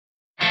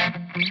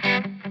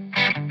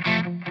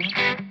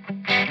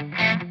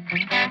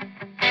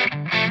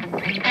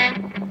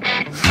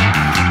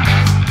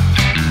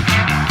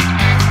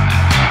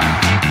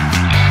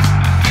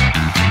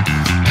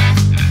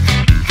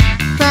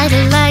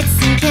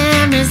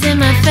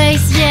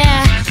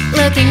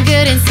looking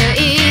good and so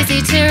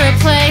easy to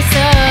replace.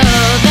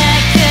 Oh,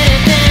 that could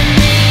have been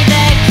me,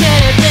 that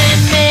could have been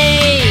me.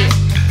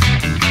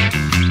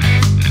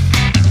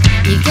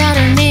 You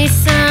gotta meet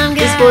some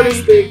guy. This board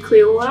is the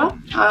Clearwater.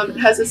 It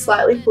has a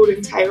slightly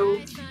pulled-in tail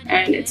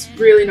and it's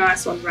really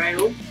nice on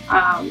rail.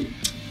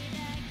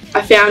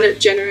 I found it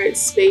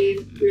generates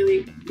speed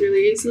really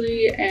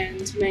easily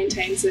and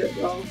maintains it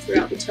well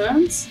throughout the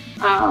turns.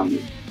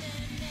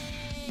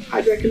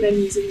 I'd recommend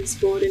using this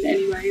board in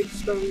any wave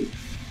from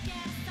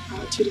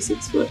 2 to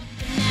 6 foot.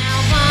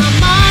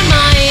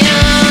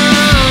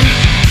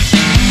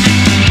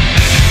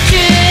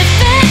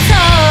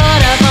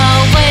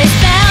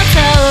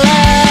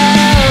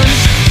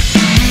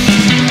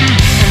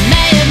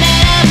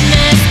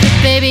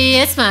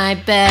 It's my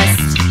best.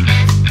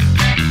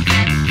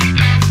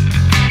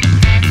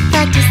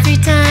 Practice 3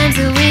 times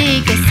a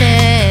week, I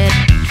said.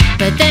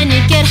 But then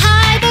you get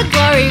high, the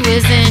glory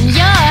was in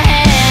your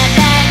head.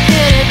 That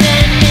could have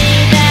been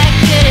me, that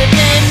could have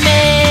been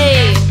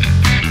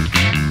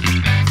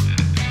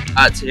me.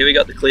 Alright, so here we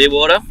got the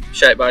Clearwater,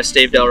 shaped by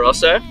Steve Del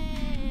Rosso.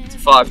 It's a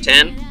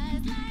 510.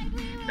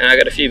 And I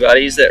got a few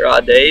buddies that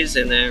ride these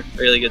and they're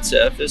really good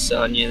surfers,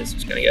 so I knew this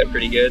was going to go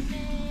pretty good.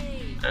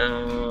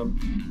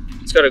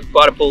 It's got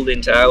quite a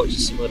pulled-in tail, which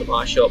is similar to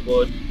my short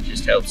board. It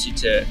just helps you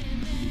to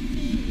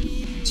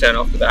turn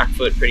off the back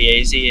foot pretty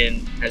easy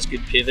and has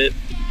good pivot,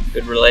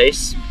 good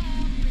release.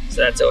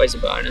 So that's always a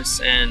bonus.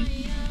 And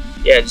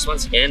yeah, just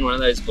once again, one of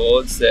those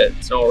boards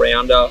that's an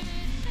all-rounder.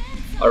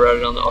 I rode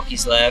it on the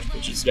Ockies left,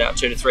 which is about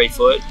 2 to 3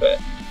 foot, but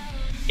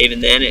even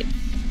then it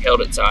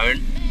held its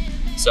own.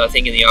 So I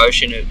think in the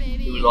ocean it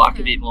would like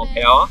a bit more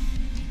power.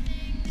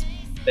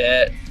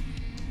 But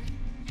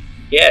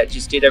yeah, it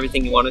just did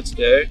everything you wanted to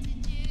do.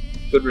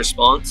 Good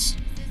response,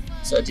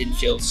 so it didn't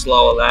feel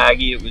slow or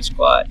laggy, it was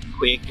quite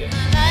quick.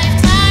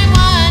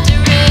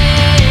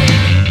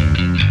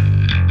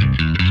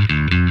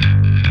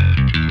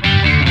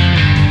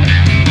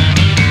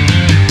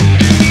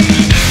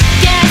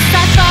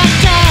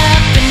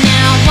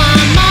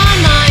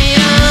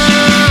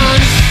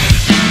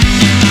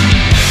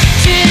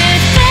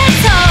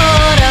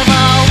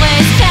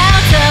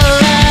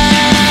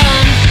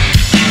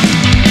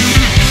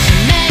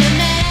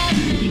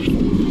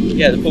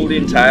 Yeah, the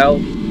pulled-in tail,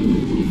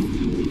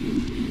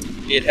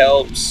 it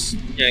helps,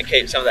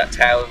 keep some of that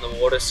tail in the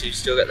water, so you've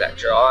still got that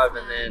drive,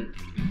 and then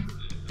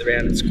the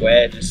rounded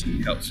square just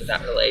helps with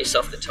that release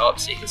off the top,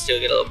 so you can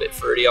still get a little bit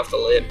fruity off the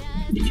lip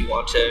if you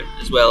want to,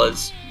 as well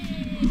as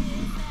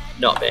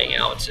not being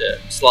able to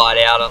slide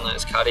out on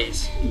those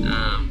cutties.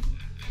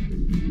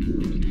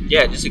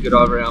 Yeah, just a good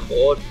all-round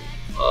board.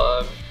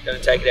 I'm going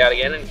to take it out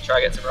again and try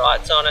to get some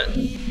rights on it.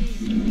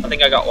 I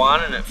think I got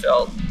one and it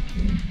felt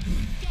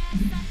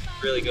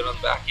really good on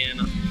the back end.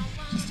 I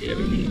just did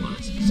everything I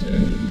wanted to do.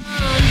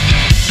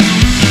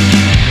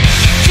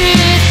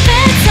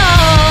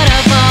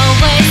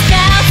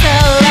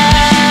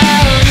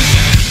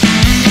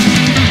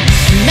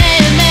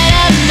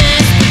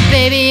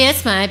 Baby,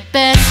 it's my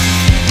best.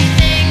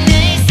 Everything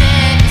they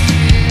said is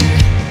true.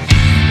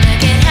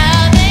 Look at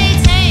how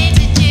they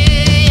tainted you,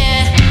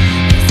 yeah.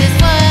 This is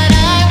what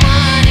I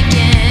want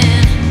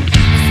again.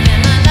 I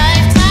spend my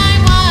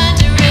lifetime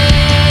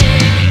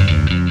wondering.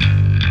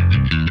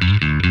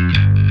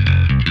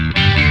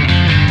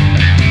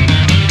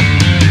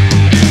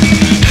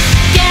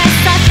 Yes,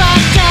 I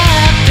fucked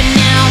up, but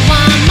now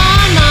I'm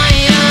on my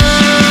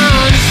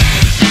own.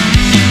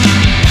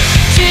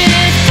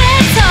 Truth be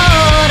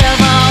told,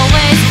 I've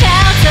always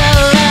felt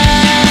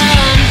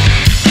alone.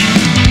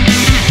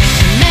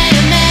 I may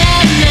have made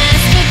a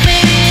mess, but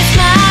baby, it's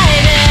my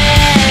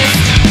best.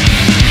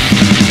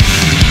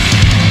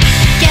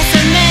 Guess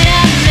I made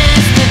a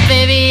mess, but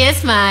baby,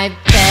 it's my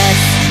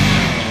best.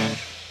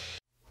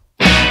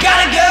 Got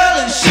a girl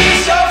and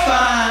she's so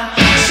fine.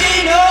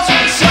 She knows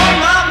what's on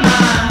my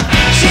mind.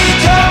 She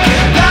told me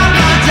about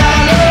my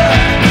dollar.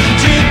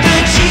 Drink the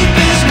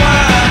cheapest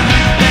wine.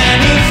 And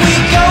if we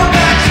go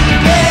back to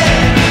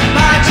bed,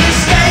 might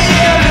just stay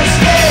here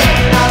instead.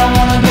 I don't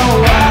wanna go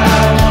out, I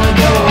don't wanna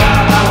go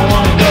out, I don't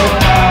wanna go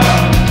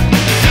out.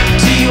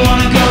 Do you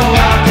wanna go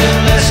out? Then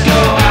let's go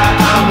out.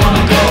 I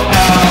wanna go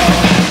out.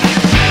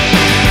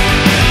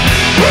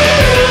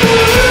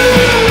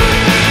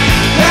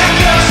 That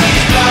girl,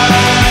 she's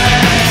fine.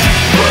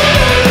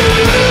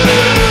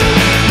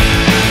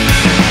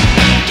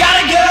 Got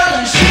a girl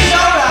and she's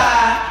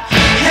alright.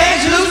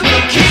 Hands loose,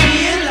 but keep me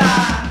in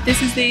line. This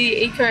is the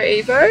Eco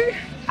Evo.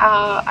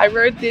 I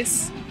rode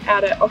this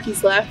out at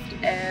Ockies left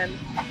and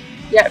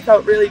yeah, it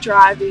felt really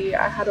drivey.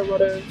 I had a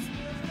lot of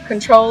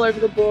control over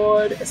the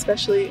board,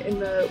 especially in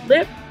the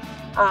lip.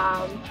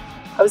 I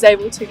was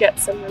able to get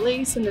some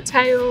release in the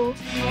tail.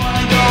 You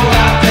wanna go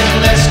out,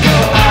 then let's go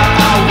out.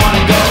 I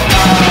wanna go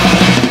out.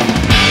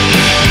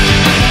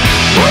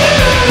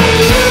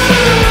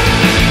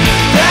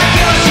 That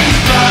girl, she's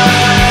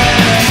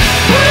fine.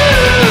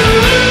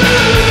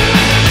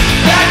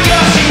 That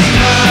girl, she's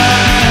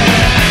mine.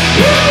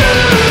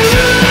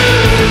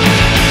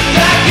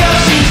 That girl,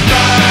 she's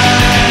fine.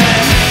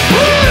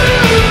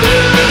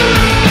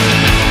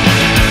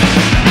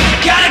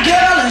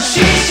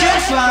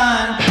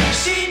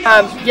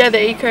 Yeah,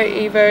 the Eco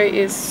Evo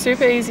is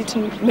super easy to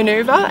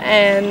manoeuvre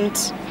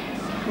and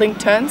link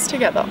turns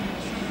together.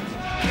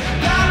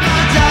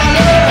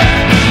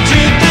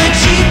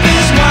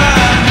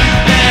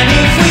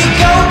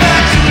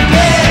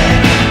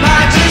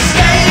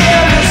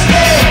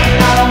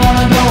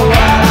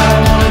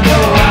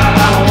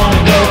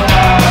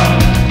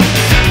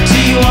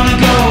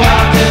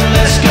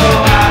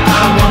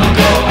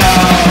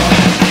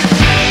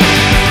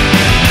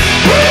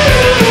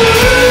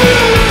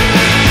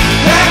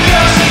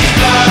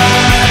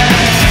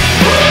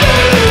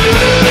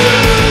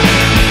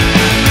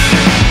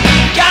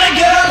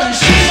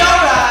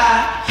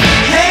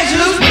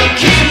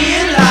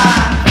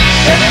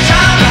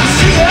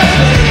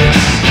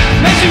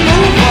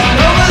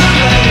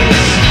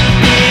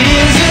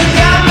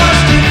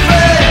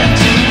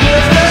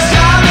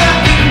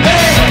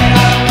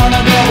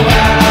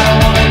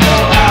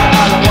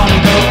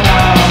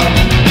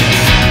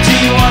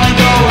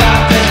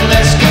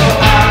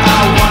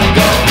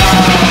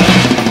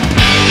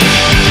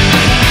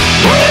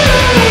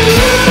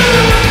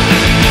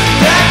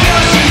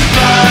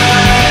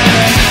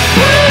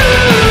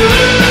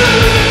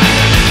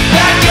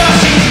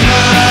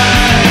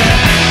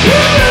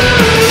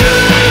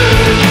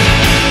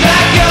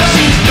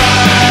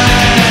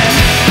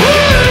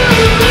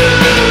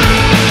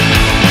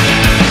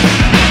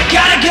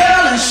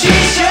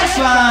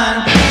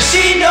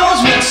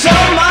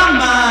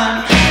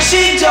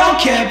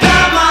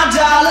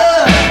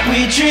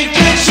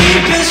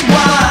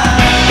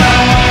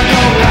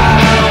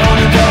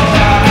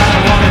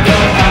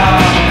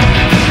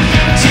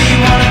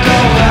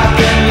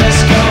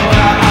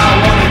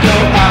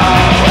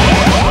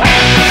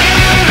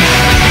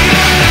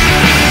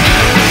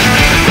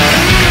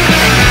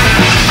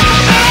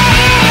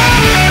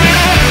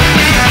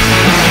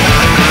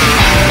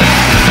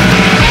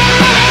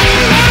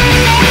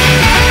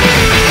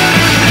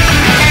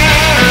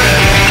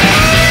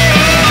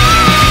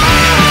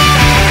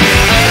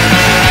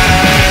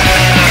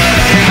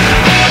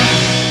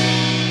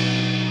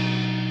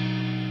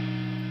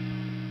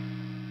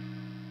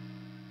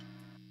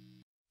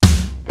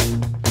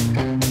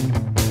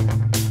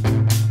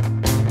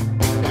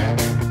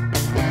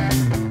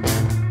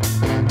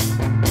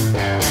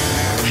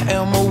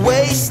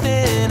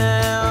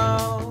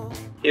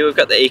 Here we've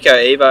got the Eco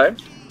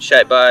Evo,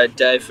 shaped by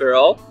Dave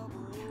Farrell.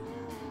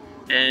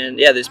 And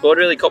yeah, this board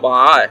really caught my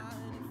eye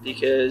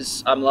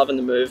because I'm loving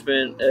the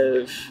movement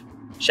of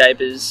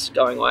shapers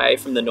going away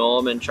from the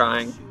norm and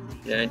trying,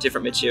 you know,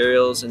 different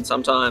materials. And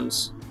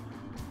sometimes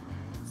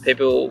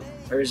people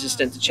are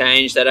resistant to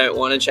change. They don't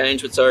want to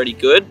change what's already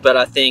good, but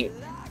I think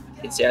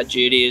it's our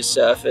duty as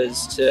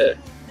surfers to,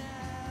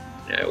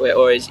 you know, we're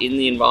always in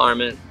the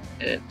environment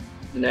and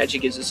the nature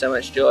gives us so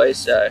much joy.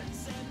 So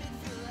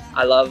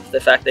I love the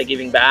fact they're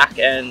giving back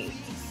and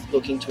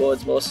looking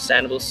towards more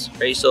sustainable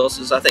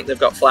resources. I think they've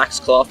got flax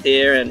cloth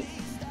here, and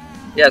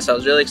yeah, so I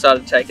was really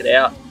excited to take it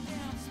out,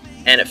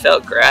 and it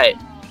felt great.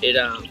 It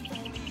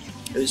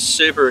was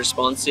super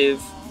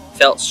responsive,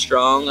 felt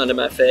strong under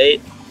my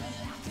feet,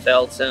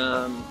 felt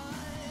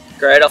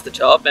great off the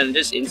top, and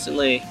just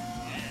instantly,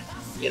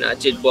 you know,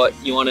 it did what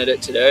you wanted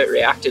it to do. It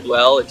reacted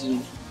well. It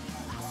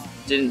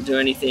didn't do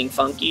anything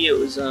funky. It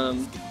was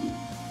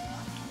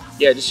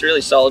yeah, just a really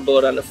solid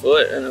board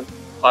underfoot and a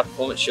high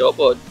performance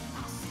shortboard.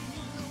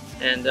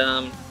 And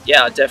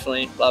yeah, I'd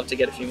definitely love to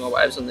get a few more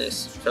waves on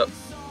this. Felt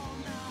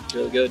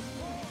really good.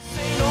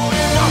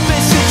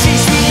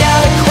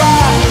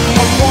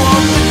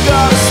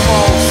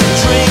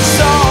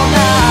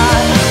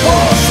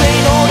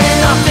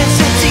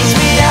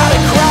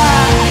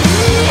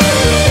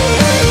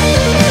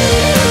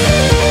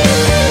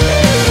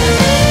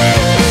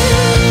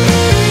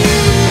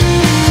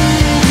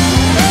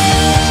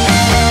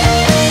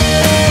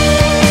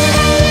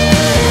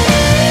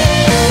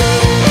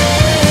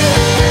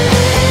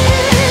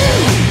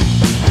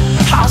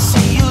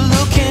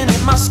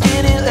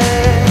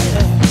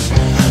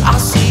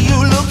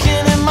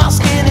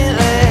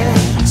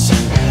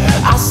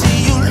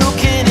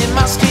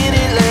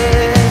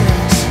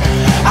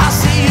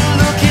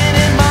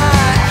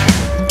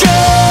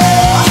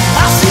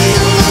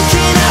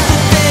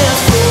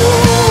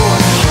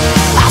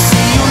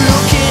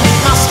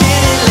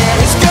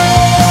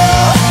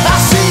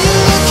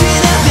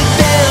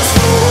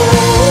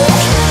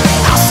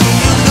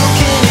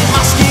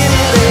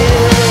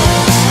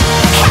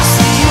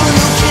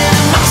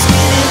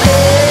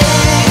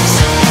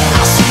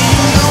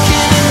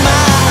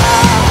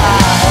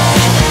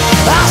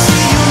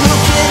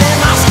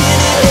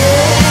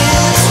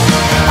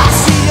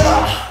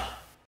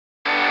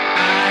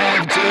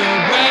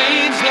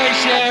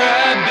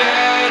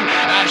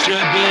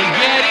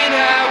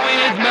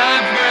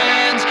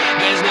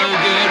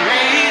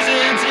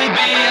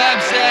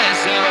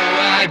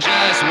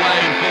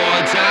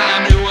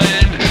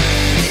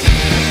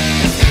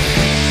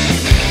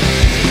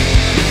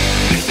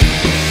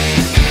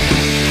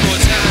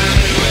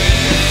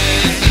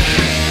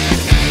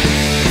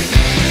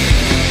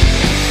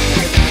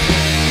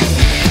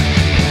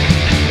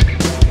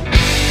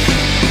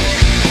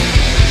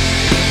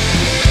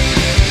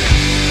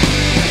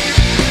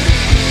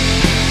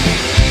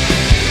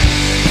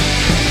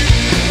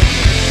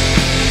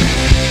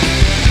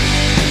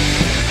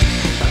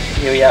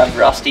 here we have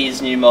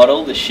Rusty's new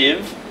model, the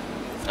Shiv.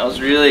 I was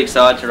really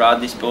excited to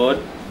ride this board.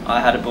 I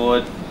had a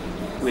board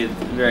with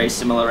very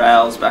similar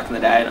rails back in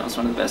the day and it was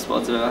one of the best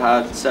boards I've ever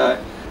had.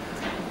 So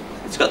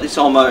it's got this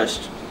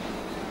almost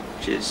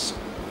just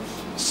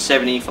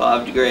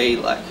 75-degree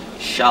like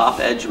sharp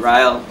edge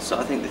rail. So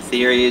I think the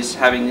theory is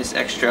having this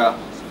extra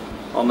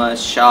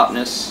almost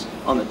sharpness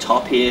on the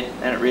top here,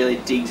 and it really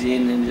digs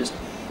in and just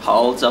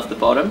holds off the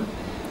bottom.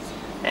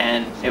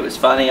 And it was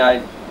funny,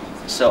 I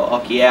saw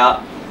Oki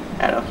out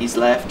at Oki's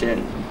left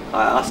and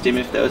I asked him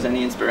if there was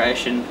any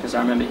inspiration, because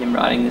I remember him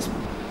riding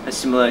a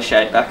similar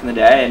shape back in the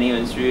day, and he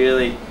was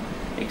really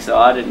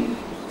excited and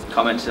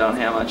commented on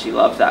how much he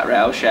loved that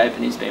rail shape,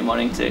 and he's been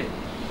wanting to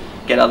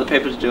get other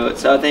people to do it.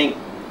 So I think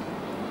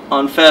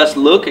on first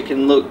look it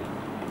can look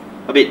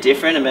a bit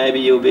different and maybe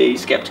you'll be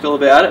skeptical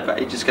about it,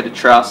 but you just got to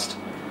trust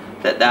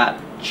that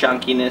that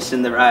chunkiness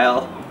in the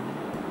rail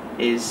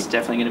is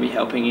definitely going to be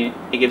helping you.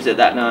 It gives it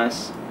that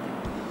nice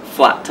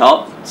flat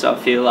top, so I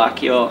feel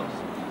like you're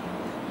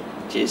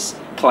just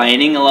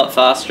planing a lot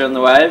faster on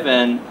the wave.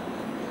 And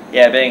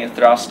yeah, being a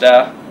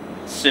thruster,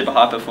 super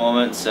high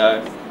performance, so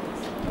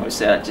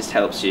obviously that just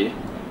helps you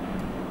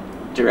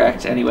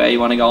direct anywhere you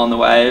want to go on the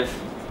wave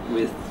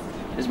with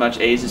as much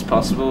ease as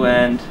possible.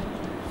 And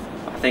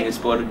I think this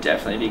board would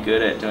definitely be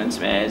good at doing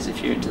some airs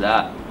if you're into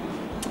that.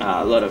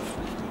 A lot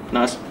of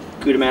nice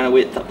good amount of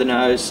width up the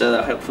nose, so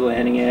that'll help for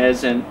landing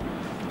airs, and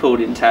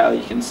pulled in tail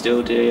you can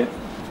still do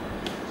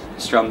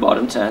strong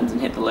bottom turns and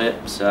hit the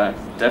lip. So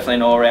definitely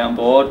an all-round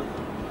board.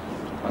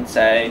 I'd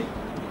say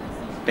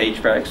beach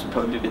breaks would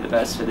probably be the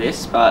best for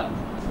this, but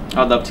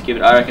I'd love to give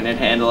it, I reckon it'd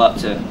handle up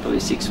to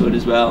probably 6 foot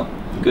as well.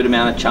 Good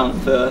amount of chunk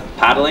for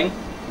paddling,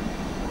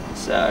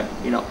 so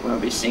you're not going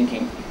to be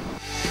sinking.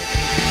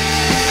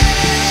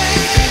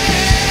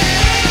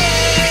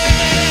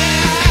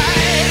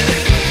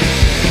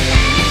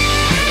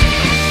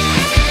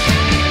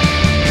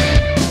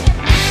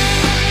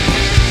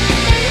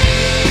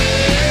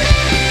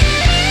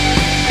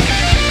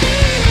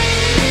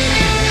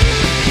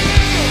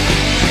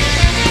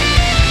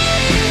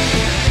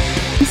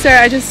 So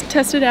I just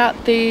tested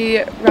out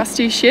the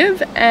Rusty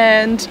Shiv,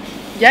 and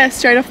yeah,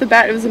 straight off the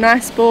bat it was a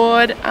nice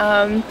board,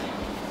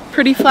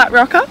 pretty flat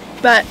rocker,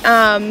 but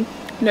no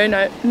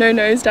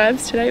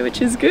nosedives today,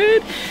 which is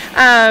good.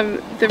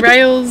 The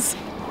rails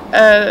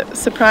are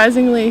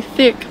surprisingly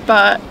thick,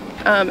 but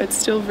it's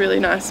still really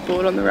nice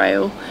board on the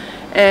rail,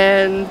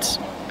 and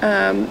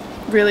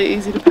really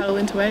easy to paddle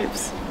into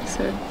waves.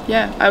 So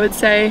yeah, I would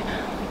say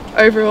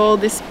overall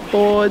this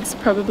board's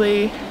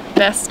probably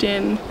best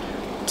in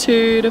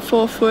 2 to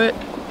 4 foot,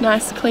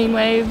 nice clean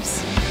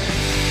waves.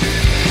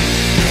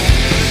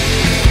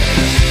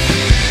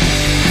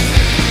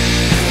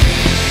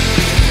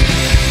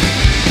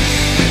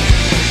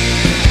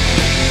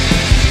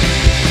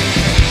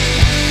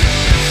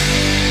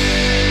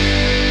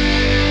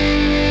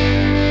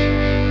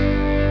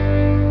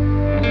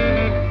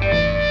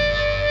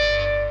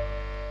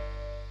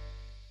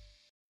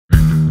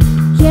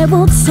 Yeah,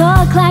 we'll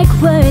talk like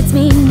words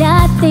mean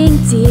nothing.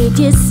 Did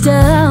you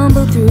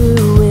stumble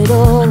through it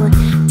all?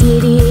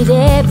 Did it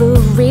ever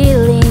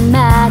really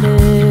matter?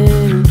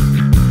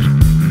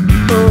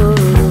 Oh,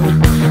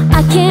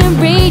 I can't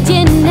read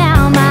you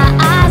now, my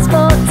eyes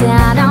fall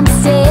down, I'm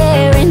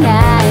staring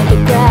at the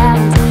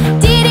ground.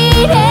 Did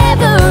it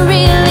ever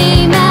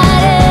really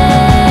matter?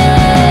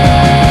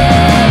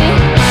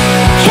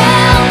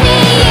 Count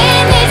me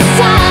in this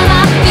time,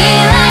 I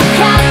feel like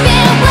I've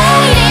been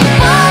waiting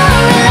for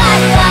a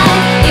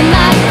lifeline. It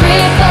might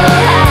cripple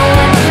how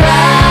I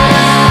try.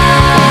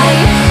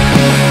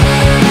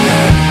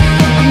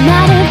 I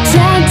might have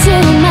tried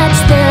too much,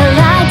 the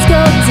lights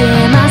go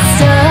dim, I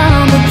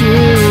stumble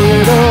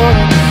through it all,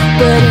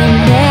 but it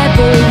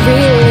never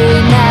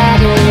really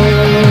mattered.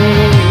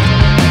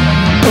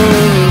 Oh,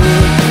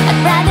 I'd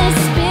rather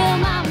spill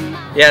my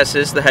mind. Yeah, so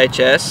this is the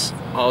HS.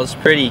 I was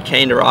pretty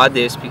keen to ride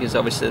this because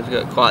obviously they've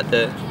got quite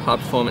the high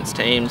performance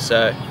team,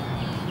 so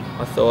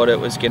I thought it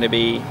was going to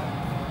be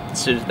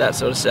suited that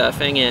sort of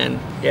surfing. And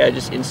yeah,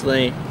 just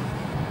instantly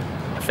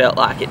I felt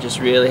like it just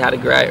really had a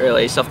great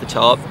release off the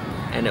top,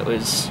 and it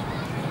was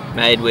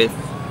made with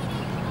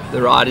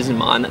the riders in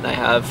mind that they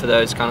have for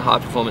those kind of high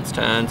performance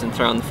turns and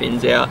throwing the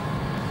fins out,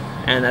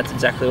 and that's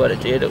exactly what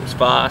it did. It was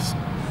fast,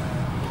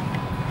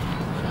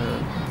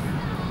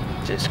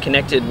 just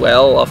connected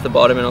well off the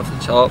bottom and off the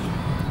top,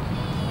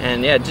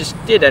 and yeah, just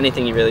did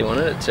anything you really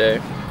wanted it to.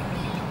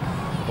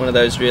 One of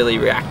those really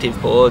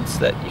reactive boards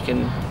that you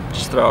can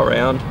just throw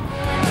around. I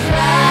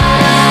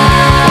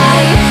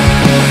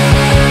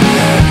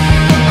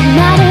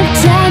might have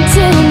tried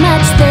too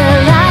much, the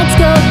lights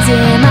go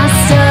dim, I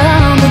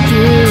stumble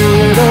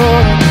through it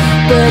all,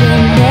 but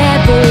it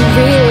never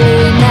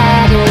really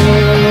mattered.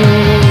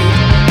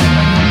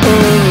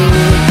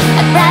 Oh,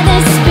 I'd rather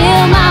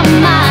spill my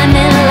mind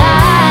than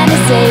lie to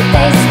save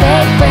face,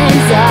 fake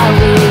friends are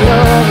we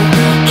all,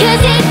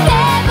 'cause it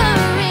never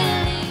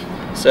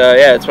really. So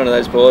yeah, it's one of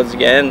those boards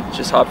again,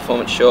 just high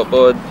performance short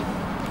board,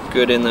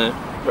 good in the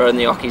road in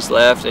the Oki's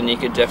left, and you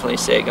could definitely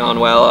see it going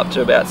well up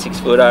to about 6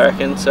 foot, I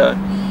reckon. So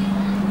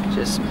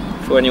just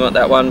for when you want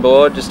that one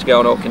board, just to go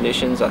on all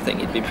conditions. I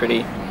think you'd be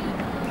pretty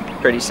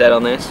set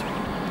on this.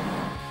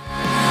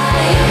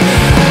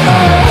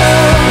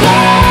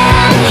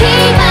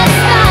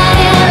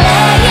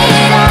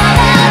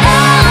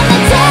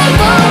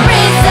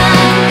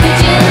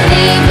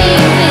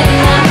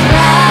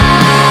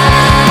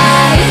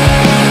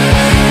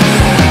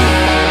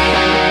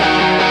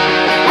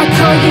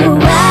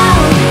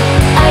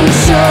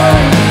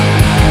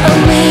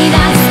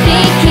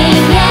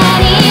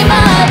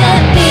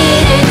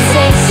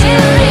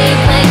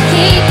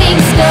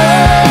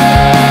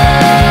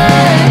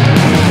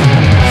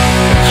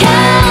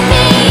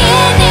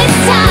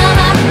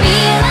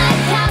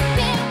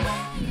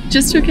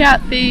 Just took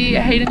out the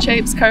Hynd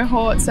Shapes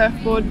cohort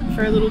surfboard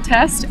for a little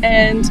test,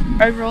 and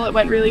overall it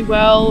went really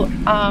well.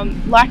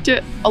 Liked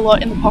it a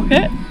lot in the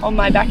pocket, on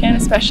my back end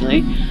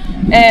especially,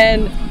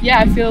 and yeah,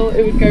 I feel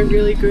it would go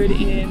really good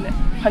in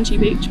punchy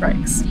beach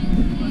breaks.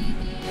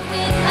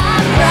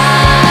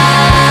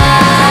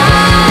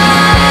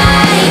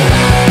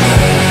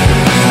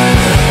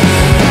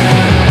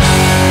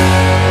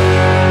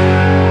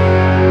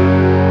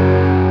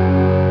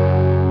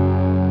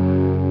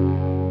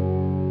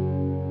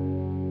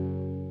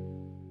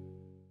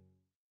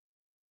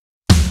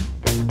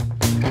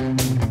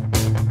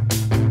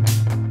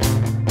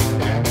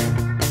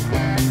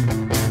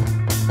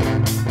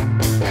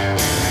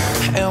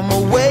 Am I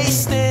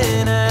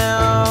wasting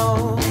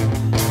out?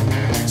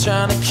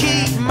 Trying to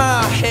keep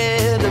my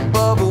head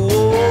above the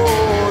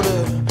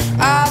water.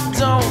 I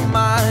don't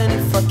mind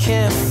if I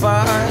can't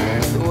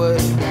find the way.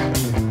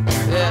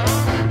 Yeah.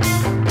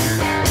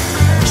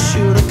 I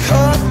should've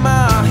cut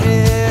my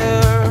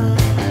hair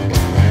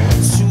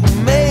to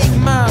make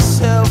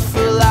myself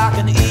feel like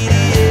an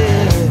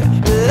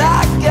idiot, but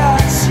I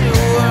got you,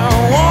 I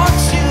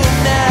want you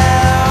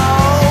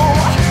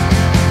now.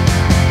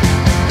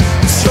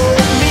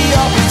 Told me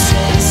up and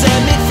chains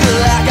and me feel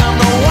like I'm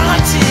the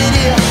wanted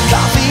here.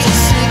 Coffee and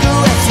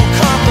cigarettes will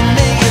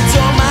compliment you,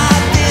 don't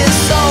mind this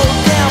so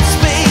damn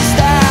spaced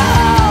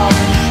out.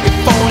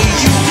 If only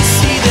you could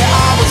see that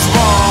I was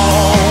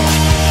wrong.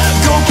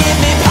 Go get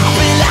me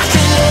popping like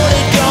a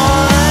loaded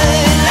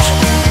gun.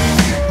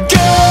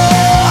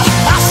 Girl,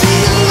 I see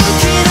you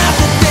looking at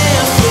the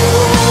dance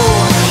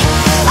floor.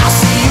 I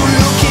see you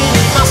looking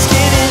at my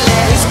skinny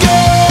legs.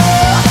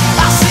 Girl,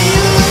 I see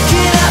you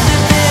looking at the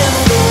dance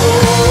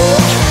floor.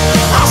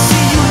 I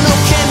see you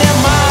looking at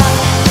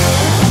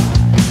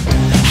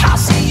I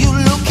see you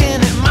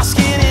looking at my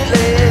skinny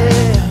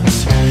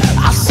legs.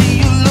 I see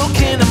you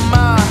looking at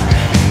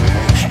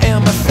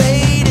am I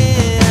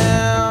fading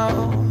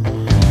out?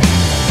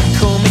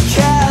 Call me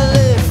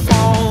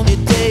California,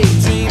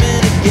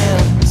 daydreaming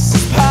again. This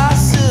is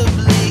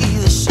possibly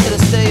the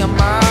shittest day of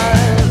my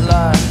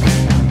life.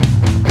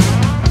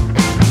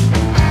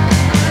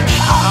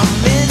 I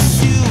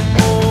miss you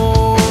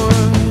more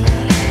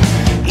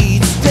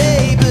each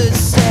day, but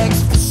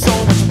sex was so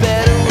much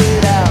better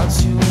without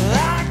you.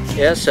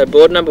 Yeah, so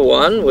board number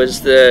 1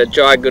 was the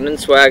Jai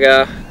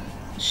Swagger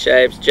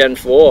Shapes Gen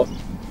 4.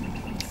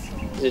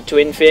 It's a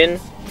twin fin,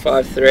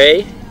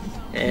 5.3,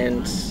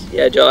 and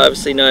yeah, Jai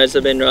obviously knows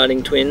I've been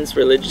riding twins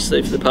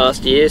religiously for the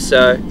past year,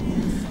 so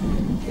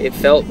it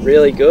felt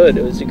really good.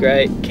 It was a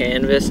great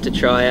canvas to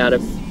try out a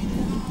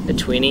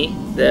twinny.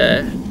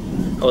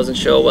 I wasn't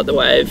sure what the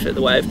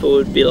wave pool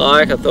would be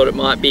like. I thought it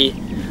might be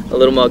a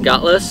little more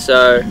gutless,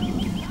 so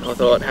I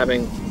thought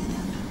having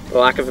the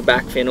lack of a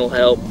back fin will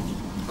help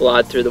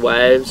glide through the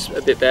waves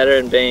a bit better,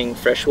 and being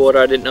freshwater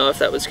I didn't know if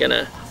that was going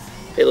to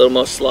be a little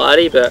more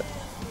slidey, but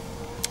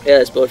yeah,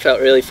 this board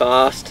felt really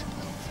fast.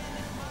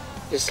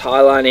 Just high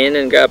line in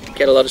and go up,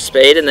 get a lot of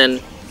speed, and then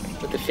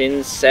with the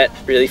fins set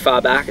really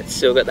far back, it's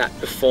still got that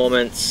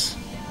performance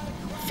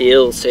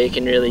feel, so you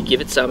can really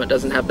give it some. It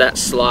doesn't have that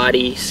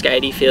slidey,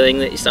 skatey feeling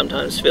that you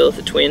sometimes feel with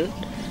the twin.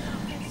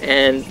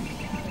 And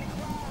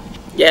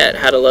yeah, it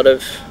had a lot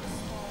of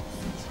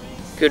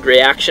good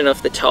reaction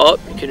off the top.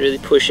 You could really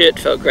push it,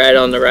 felt great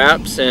on the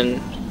wraps, and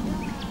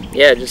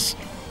yeah, just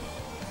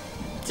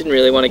didn't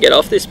really want to get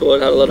off this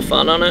board. Had a lot of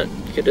fun on it.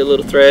 You could do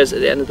little throws at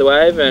the end of the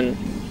wave, and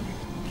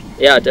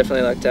yeah, I'd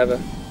definitely like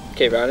to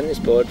keep riding this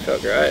board.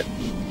 Felt great.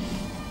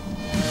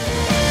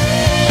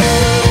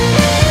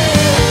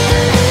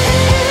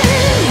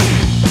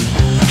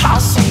 I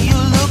see you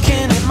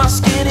looking at my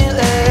skinny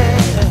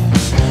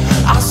legs.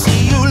 I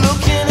see you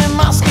looking at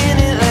my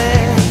skinny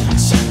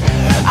legs.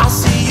 I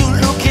see you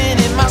looking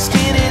at my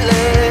skinny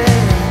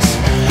legs.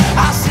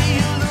 I see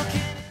you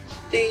looking.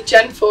 The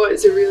Gen 4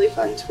 is a really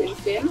fun twin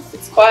fin.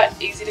 It's quite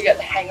easy to get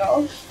the hang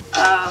of.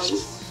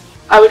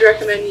 I would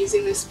recommend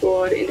using this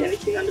board in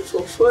anything under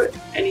 4 foot,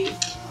 any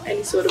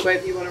sort of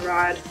wave you want to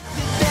ride. I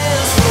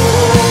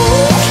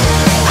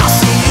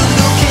see you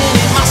looking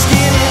at my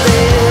skinny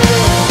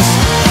legs.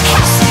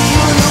 I see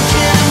you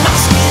looking at my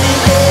skinny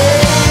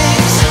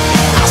legs.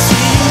 I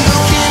see you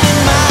looking in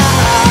my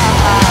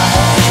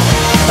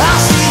eyes. I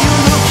see you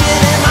looking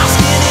at my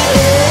skinny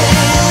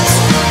legs.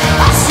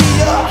 I see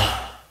you.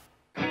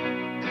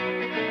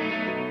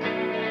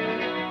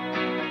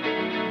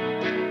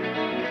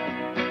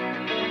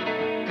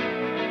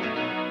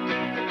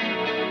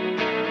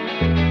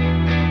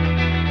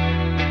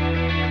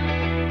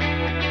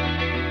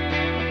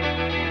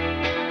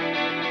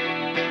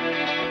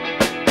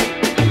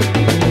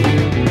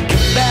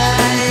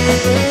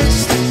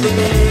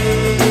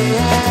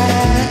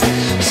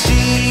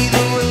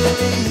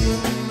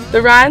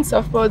 The Ryan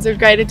softboard's a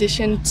great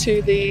addition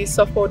to the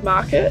softboard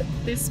market.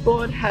 This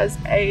board has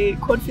a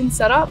quad fin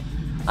setup.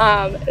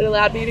 It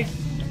allowed me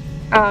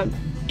to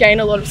gain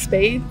a lot of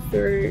speed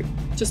through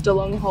just a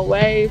long whole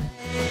wave.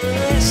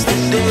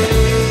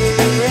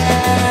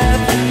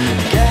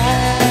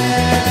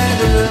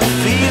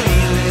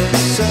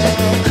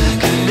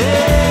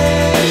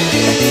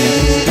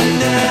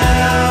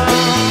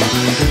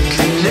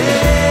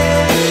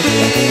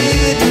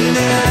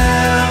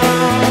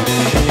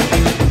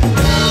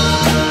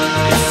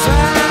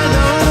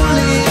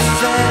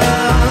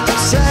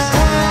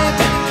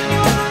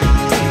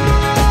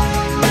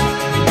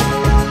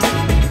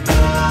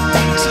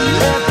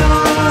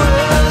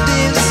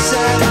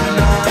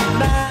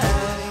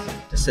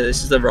 So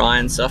this is the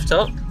Ryan soft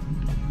top.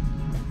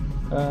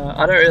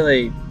 I don't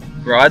really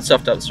ride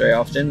soft tops very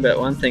often, but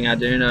one thing I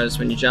do notice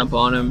when you jump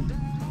on them,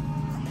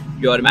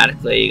 you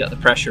automatically got the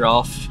pressure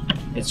off.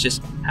 It's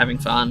just having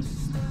fun,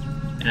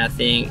 and I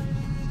think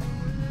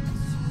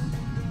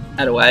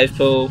at a wave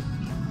pool,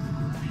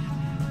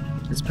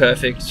 it's a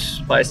perfect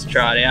place to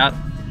try it out.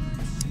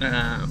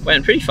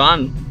 Went pretty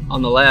fun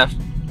on the left.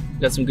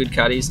 Got some good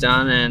cutties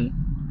done, and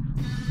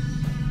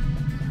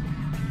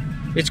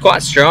it's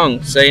quite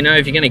strong, so you know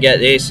if you're going to get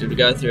this, it'll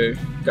go through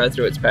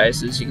its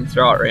paces. You can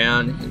throw it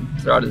around, you can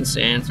throw it in the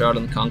sand, throw it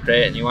on the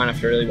concrete, and you won't have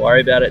to really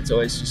worry about it. It's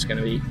always just going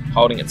to be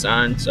holding its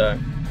own. So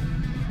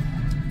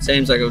it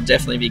seems like it'll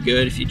definitely be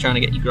good if you're trying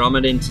to get your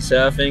grommet into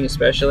surfing,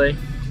 especially.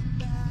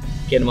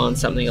 Get them on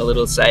something a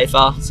little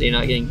safer, so you're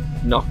not getting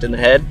knocked in the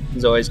head.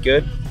 Is always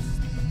good.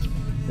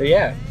 But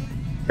yeah,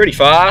 pretty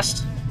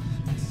fast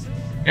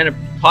and a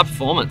high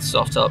performance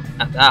soft top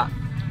at that.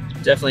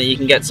 Definitely you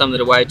can get some that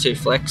are way too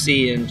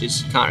flexy and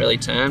just can't really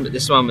turn, but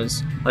this one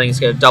was, I think it's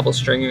got a double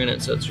stringer in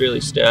it, so it's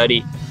really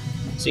sturdy,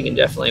 so you can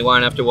definitely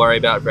won't have to worry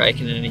about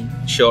breaking any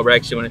shore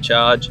breaks you want to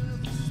charge.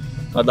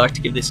 I'd like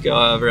to give this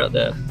guy over at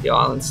the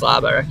island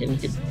slab. I reckon you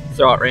could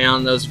throw it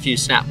around. There was a few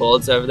snap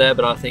boards over there,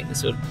 but I think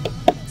this would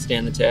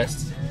stand the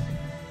test.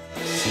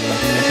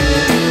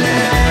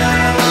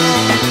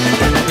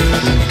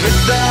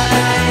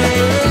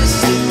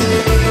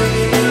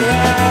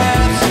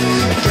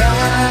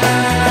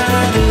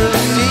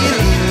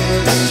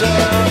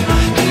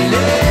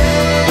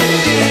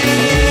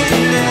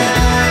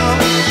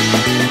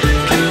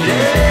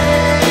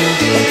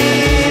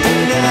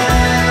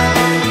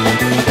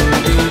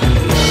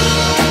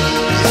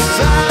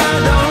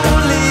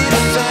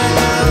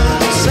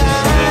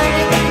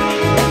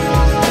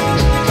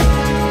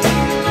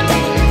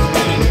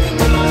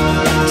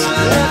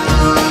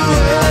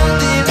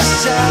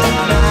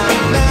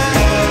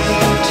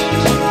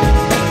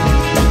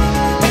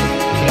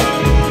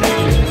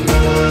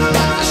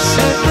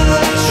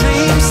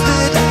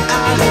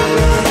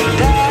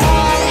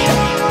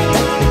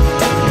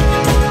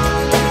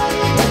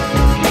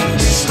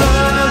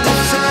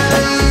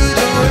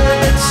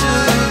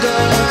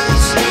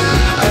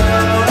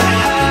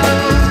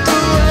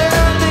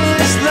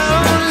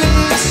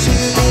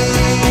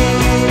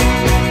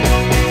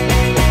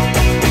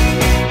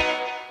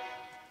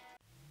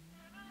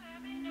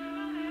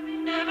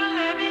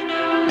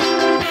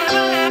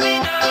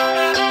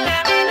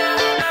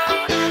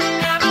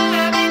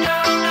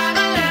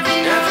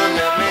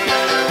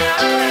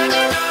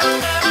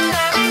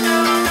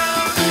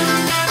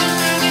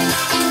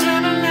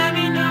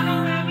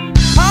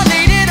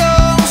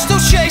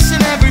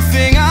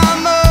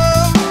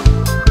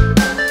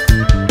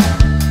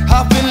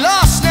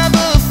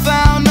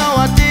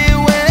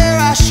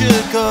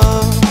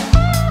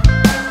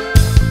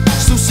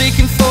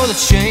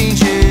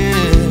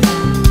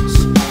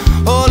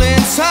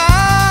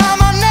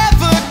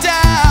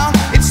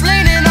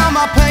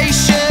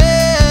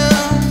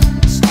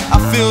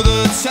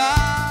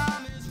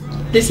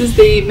 This is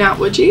the Mount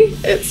Woodgie.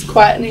 It's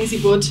quite an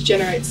easy board to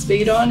generate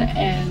speed on,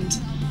 and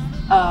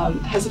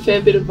has a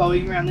fair bit of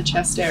volume around the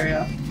chest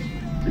area,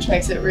 which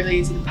makes it really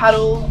easy to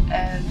paddle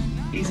and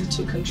easy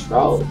to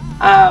control.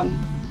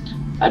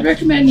 I'd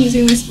recommend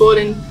using this board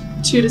in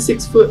 2 to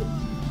 6 foot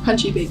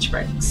punchy beach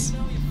breaks.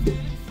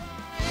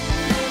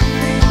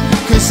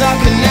 'Cause I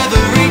can never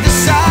read the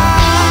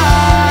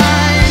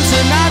signs,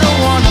 and I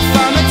don't wanna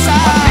find the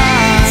time.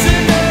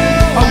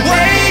 I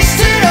waste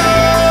it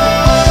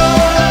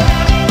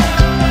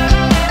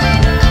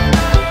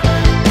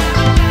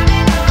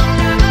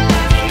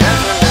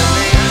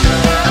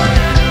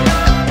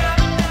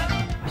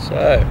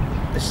So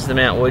this is the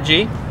Mount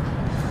Woodgie.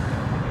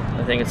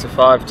 I think it's a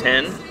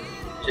 510,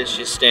 just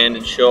your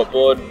standard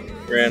shortboard,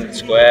 rounded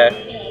square.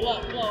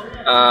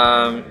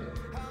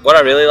 What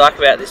I really like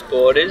about this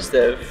board is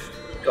they've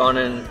gone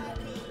in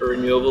a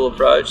renewable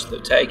approach.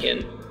 They've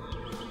taken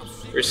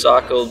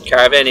recycled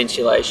caravan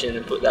insulation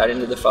and put that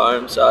into the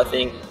foam. So I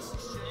think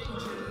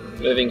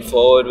moving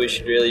forward we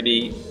should really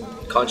be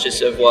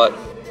conscious of what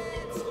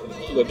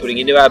we're putting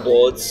into our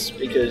boards,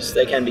 because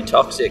they can be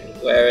toxic,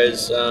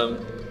 whereas you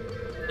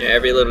know,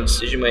 every little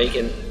decision where you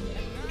can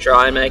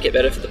try and make it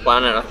better for the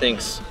planet, I think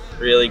is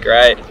really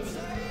great.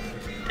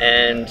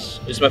 and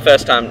it was my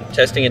first time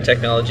testing a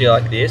technology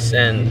like this,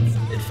 and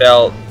it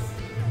felt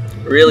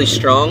really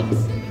strong,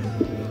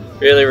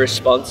 really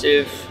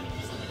responsive,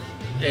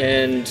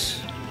 and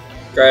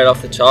great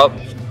off the top.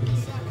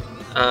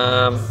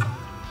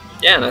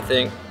 Yeah, and I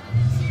think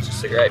it's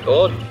just a great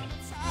board.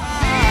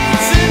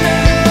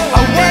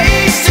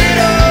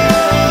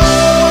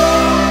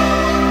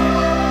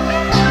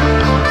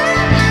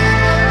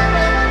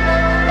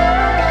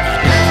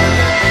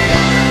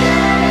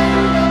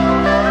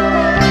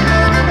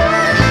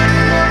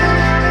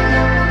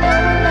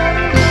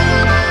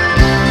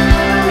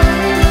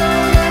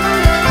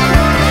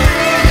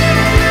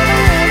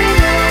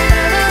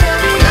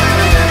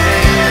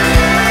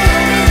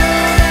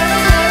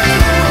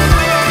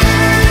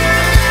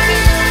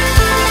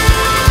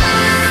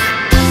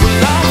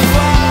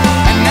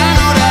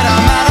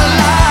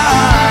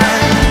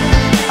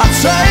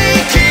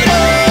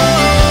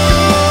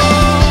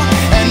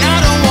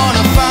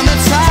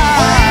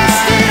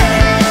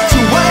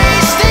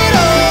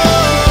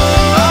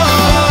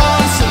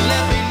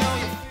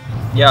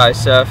 Yeah, I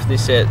surfed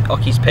this at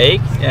Ocky's Peak,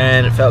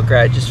 and it felt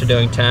great just for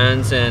doing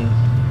turns and,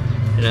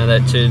 you know,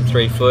 that 2 and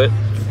 3 foot.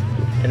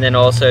 And then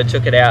also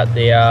took it out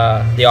the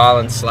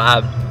island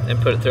slab and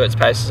put it through its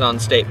paces on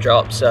steep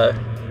drops, so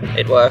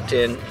it worked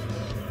in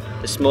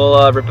the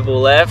smaller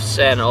rippable lefts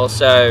and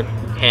also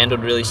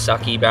handled really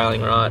sucky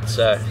barreling right.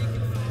 So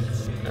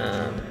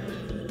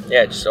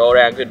yeah, just all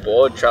around good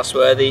board,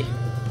 trustworthy.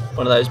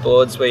 One of those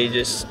boards where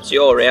it's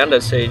your all-rounder,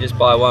 so you just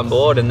buy one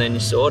board and then you're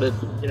sorted.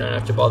 You don't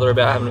have to bother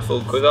about having a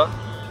full quiver,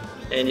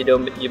 and you're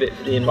doing your bit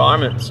for the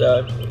environment,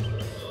 so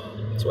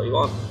that's what you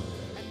want.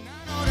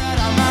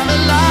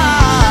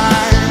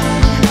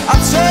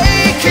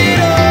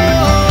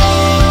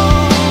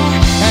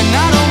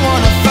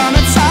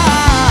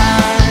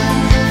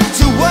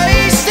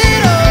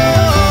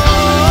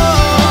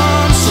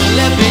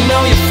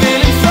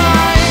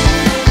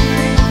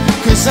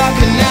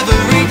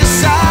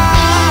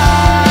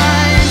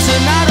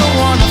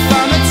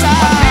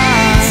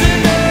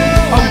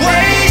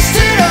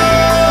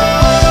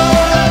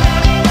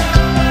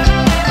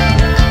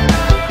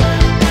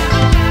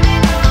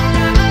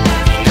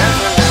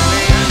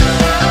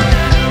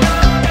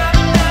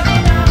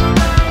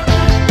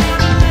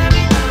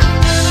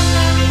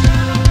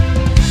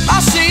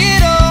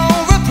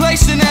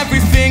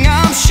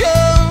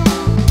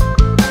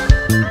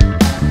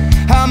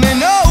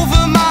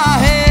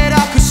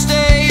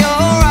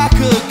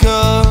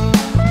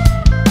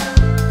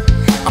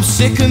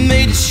 Sick of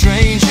making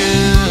strangers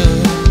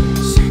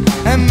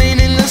and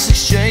meaningless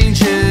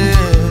exchanges.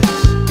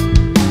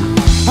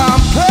 I'm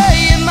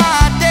paying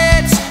my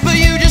debts, but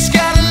you just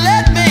gotta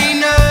let me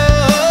know.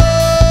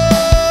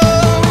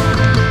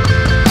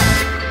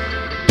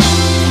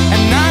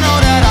 And I know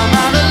that I'm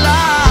out of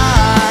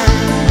line.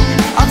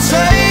 I'll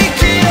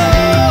take it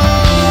all,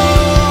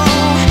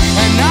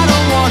 and I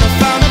don't wanna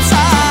find the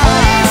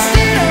time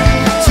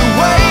to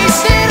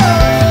waste it all.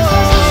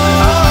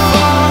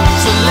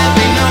 So let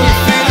me know you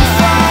feel.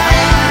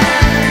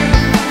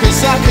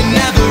 I can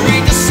never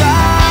read the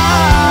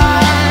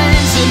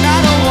signs, and I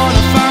don't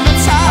wanna find the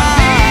time.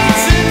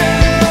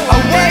 I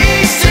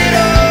waste it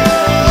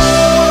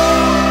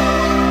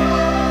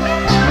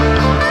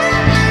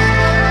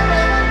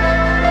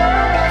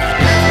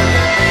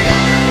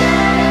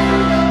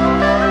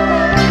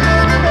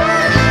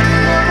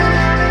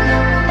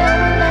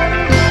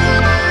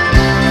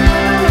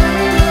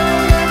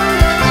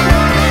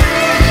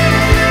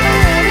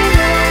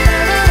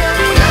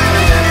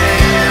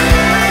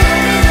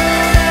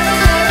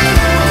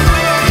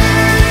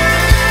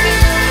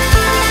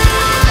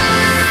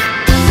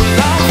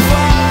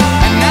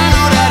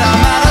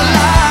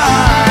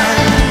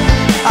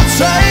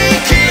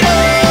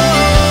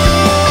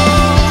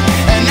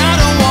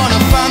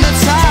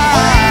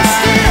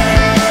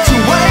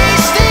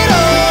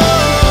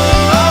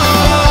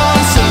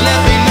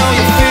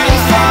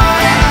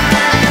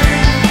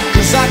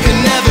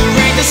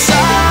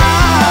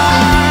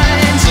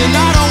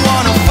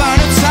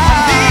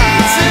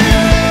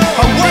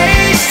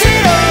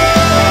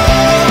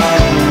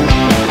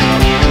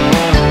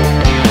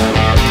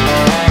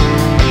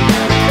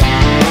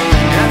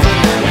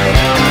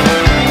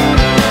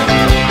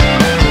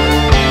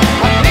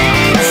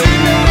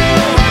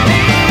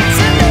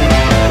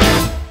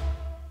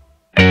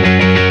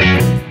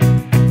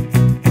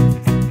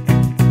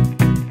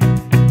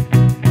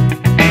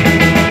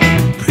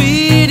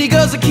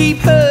keep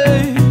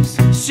hers.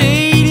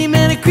 Shady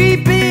man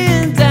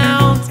creeping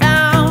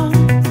downtown.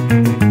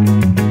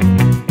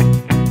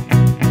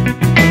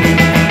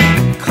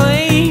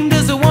 Claimed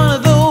as one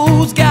of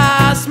those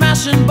guys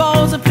smashing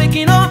balls and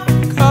picking up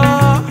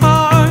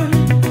cars.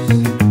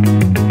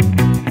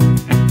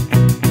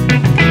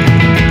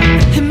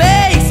 It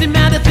makes me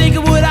mad to think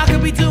of what I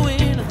could be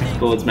doing.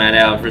 Board's made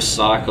out of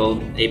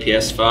recycled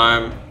EPS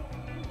foam,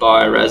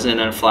 bio-resin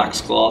and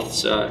flax cloth,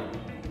 so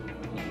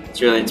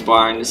it's really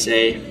inspiring to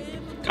see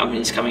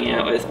companies coming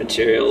out with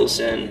materials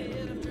and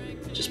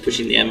just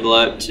pushing the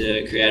envelope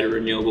to create a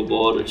renewable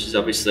board, which is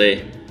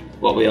obviously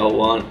what we all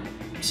want.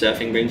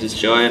 surfing brings us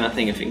joy, and I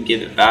think if we can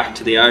give it back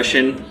to the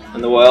ocean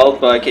and the world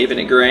by keeping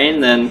it green,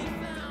 then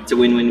it's a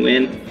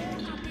win-win-win.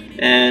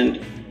 And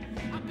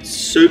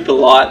super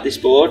light, this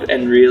board,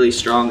 and really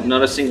strong.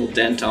 Not a single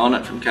dent on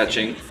it from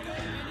catching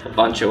a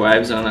bunch of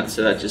waves on it,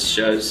 so that just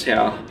shows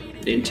how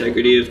the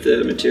integrity of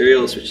the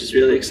materials, which is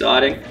really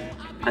exciting.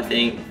 I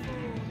think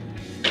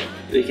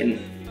we can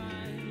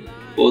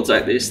boards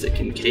like this that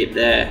can keep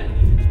their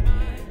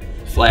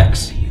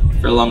flex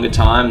for a longer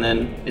time,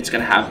 then it's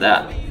going to have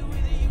that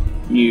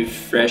new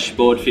fresh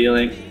board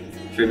feeling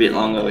for a bit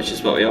longer, which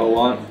is what we all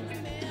want.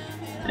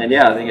 And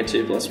yeah, I think a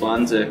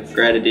 2+1's a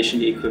great addition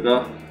to your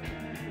quiver.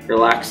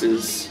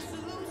 Relaxes,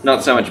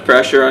 not so much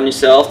pressure on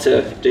yourself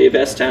to do your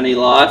best turn of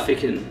your life. You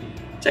can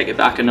take it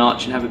back a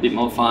notch and have a bit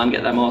more fun,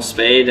 get that more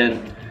speed,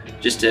 and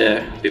just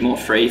a bit more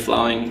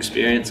free-flowing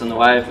experience on the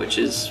wave, which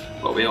is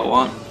what we all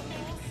want.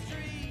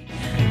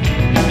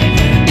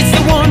 It's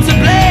the one to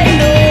blame.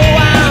 No,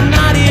 I'm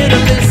not here to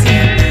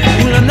listen.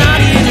 Well, I'm not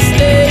here to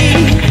stay.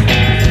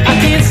 I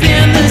can't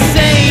stand the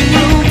same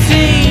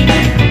routine.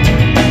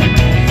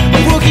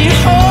 I'm working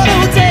hard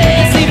all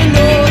day, saving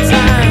no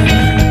time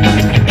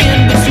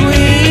in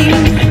between.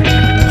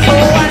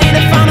 Oh, I need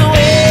to find a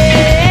way.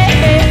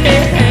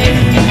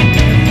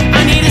 I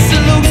need a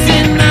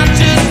solution, not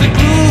just a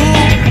glue.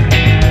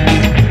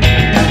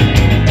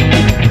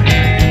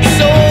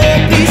 So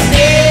please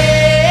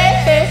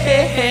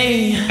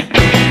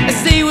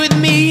stay with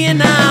me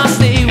and I'll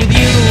stay with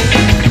you.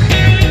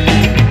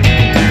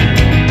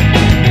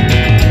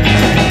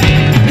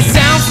 It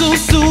sounds so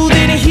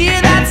soothing to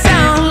hear that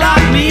sound.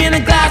 Lock me in a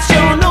glass,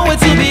 you'll know where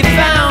to be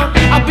found.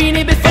 I've been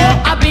here before,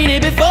 I've been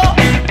here before.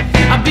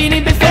 I've been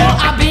here before,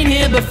 I've been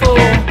here before.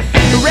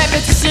 The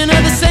repetition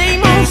of the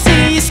same old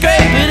scene,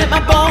 scraping at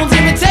my bones,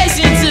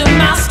 invitation to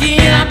my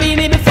skin. I've been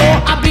here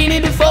before, I've been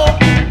here before.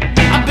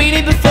 I've been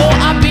here before,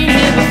 I've been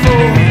here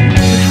before.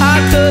 But I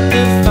cut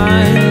the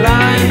fine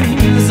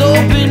lines,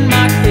 open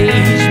my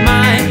cage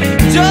mind,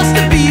 just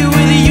to be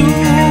with you,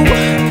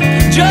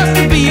 just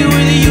to be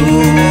with you.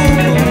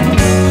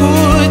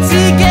 Put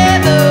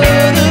together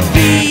the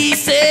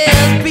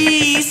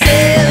pieces,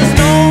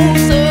 no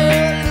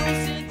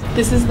solution.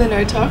 This is the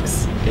No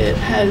Tox. It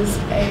has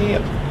a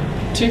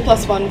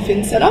 2+1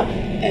 fin setup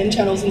and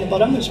channels in the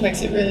bottom, which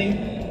makes it really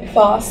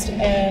fast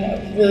and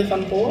a really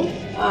fun board.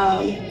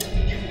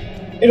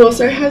 It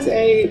also has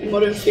a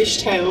modern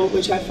fishtail,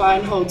 which I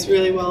find holds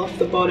really well off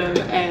the bottom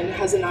and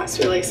has a nice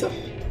release off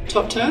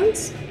top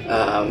turns.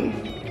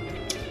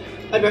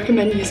 I'd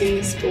recommend using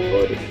this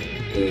board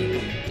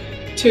in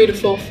 2 to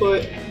 4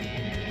 foot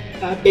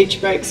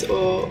beach breaks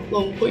or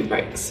long point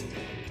breaks.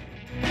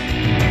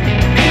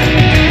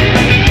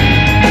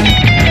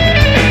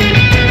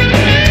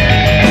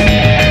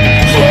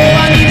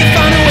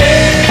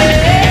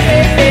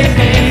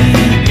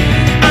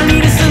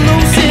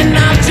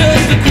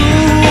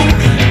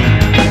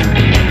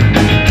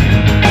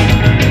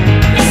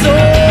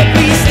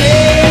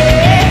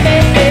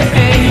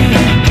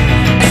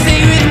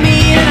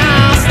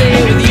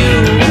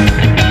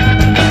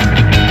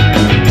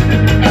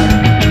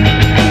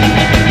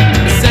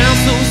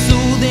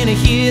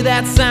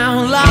 That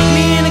sound, lock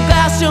me in a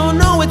glass, you'll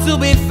know where to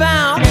be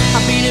found.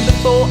 I've been here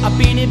before, I've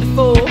been here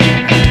before.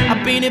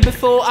 I've been here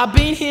before, I've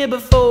been here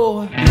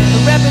before.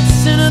 The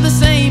repetition of the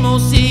same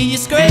old sea, you're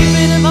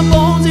scraping at my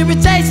bones,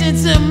 irritation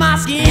to my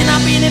skin.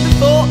 I've been here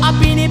before, I've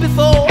been here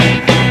before.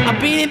 I've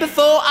been here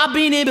before, I've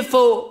been here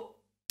before.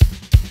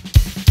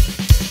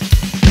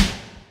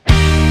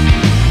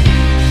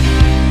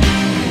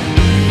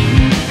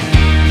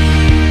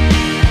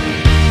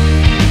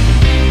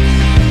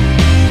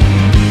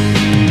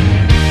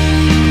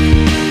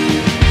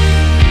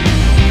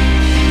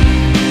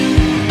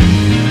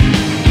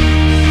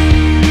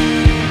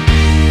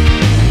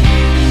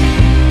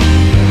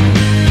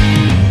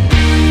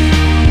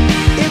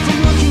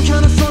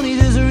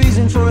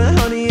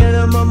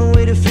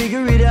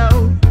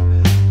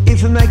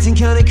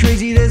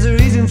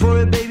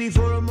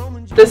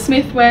 The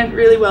Smith went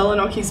really well on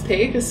Ocky's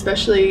Peak,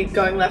 especially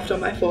going left on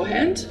my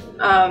forehand.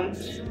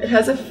 It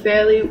has a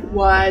fairly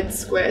wide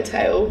square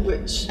tail,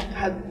 which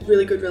had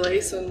really good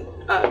release on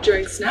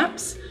during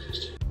snaps.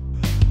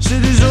 So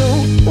there's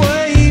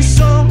always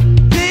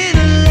something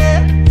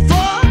left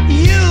for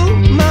you,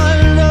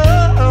 my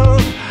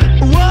love.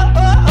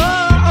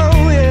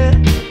 Whoa, yeah.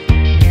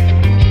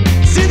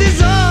 So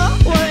there's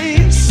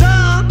always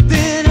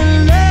something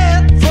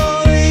left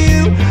for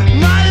you,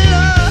 my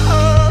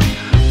love.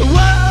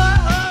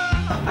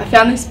 Whoa. I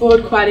found this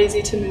board quite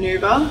easy to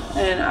manoeuvre,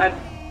 and I'd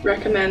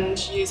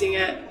recommend using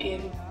it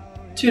in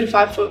 2 to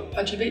 5 foot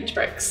punchy beach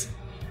breaks.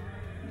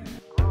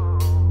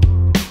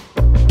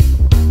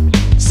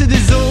 So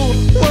there's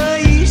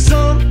always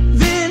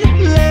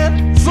something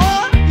left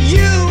for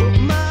you,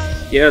 my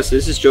love. Yeah, so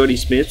this is Geordie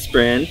Smith's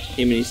brand,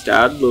 him and his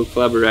dad, little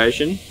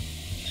collaboration.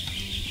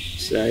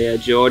 So yeah,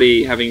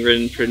 Geordie, having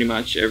ridden pretty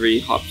much every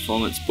high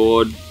performance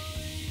board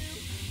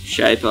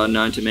shaper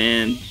known to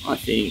man, I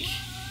think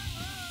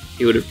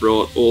he would have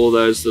brought all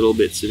those little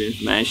bits of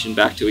information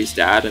back to his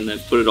dad, and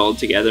they've put it all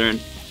together, and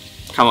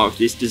come up with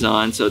this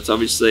design. So it's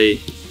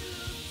obviously,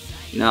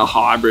 you know, a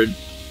hybrid,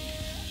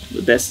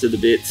 the best of the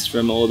bits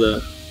from all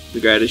the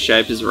greatest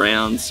shapers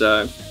around.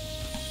 So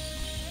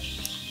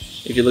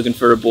if you're looking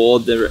for a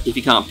board, if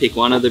you can't pick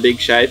one of the big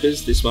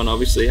shapers, this one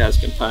obviously has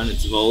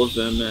components of all of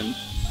them. And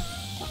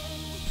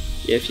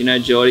yeah, if you know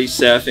Geordie's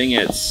surfing,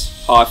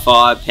 it's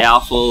hi-fi,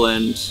 powerful,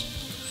 and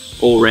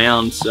all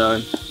round. So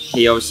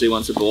he obviously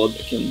wants a board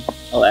that can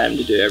allow him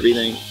to do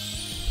everything.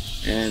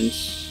 And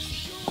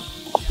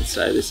I'd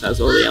say this has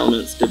all the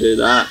elements to do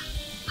that.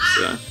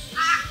 So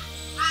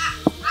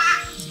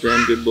it's a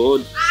damn good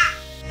board.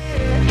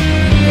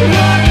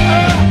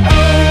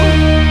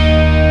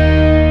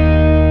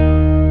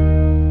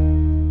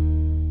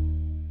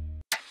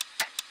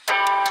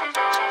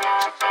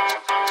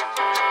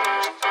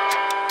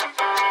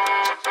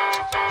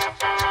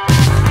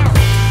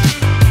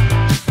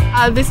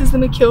 This is the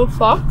McKill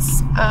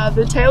Fox.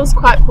 The tail's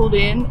quite pulled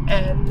in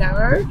and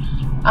narrow.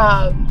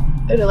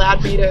 It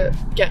allowed me to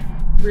get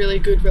really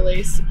good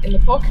release in the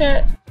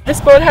pocket.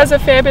 This board has a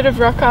fair bit of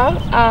rocker,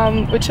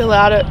 which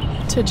allowed it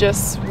to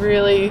just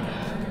really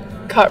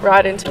cut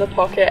right into the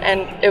pocket,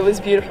 and it was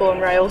beautiful on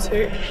rail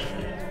too.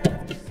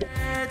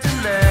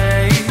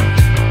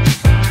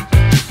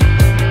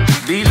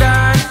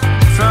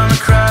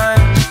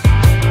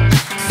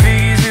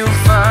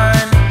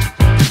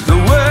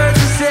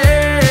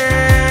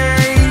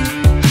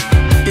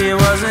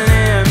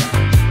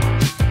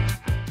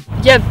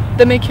 Yeah,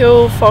 the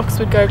McKill Fox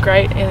would go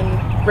great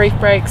in reef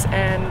breaks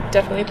and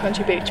definitely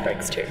punchy beach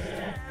breaks too.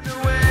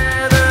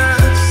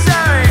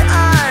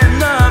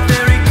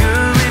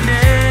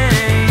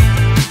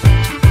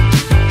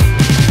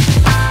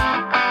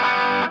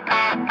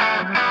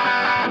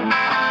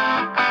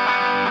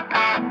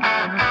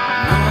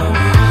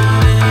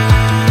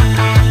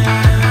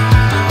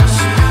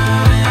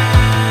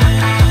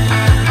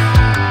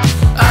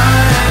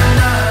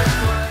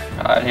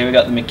 Alright, here we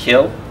got the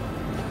McKill.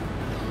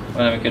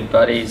 One of my good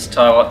buddies,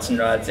 Ty Watson,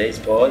 rides these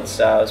boards,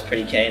 so I was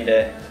pretty keen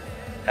to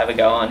have a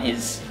go on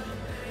his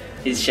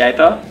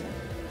shaper.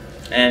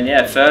 And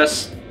yeah,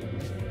 first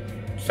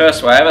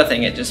wave, I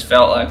think it just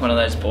felt like one of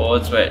those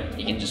boards where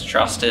you can just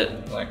trust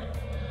it. Like,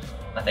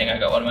 I think I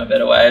got one of my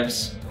better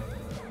waves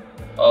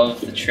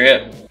of the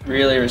trip.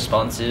 Really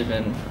responsive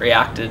and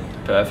reacted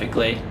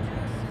perfectly.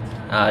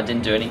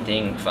 Didn't do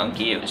anything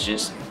funky, it was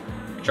just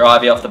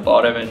drivey off the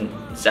bottom and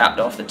zapped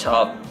off the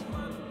top.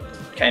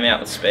 Came out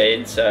with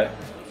speed, so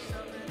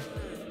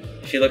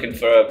if you're looking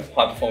for a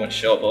high performance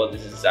shortboard,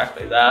 this is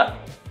exactly that.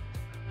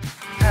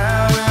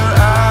 How will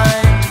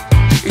I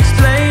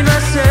explain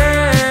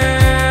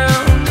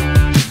myself?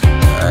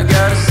 I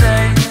gotta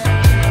say,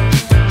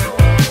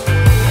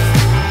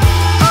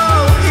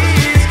 oh,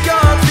 he's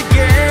got to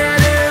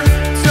get him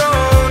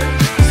told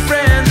his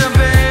friends are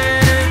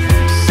bad.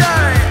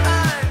 Sorry,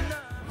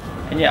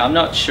 And yeah, I'm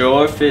not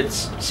sure if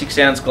it's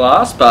 6-ounce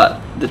glass, but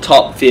the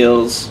top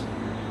feels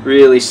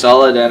really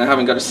solid and I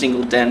haven't got a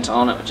single dent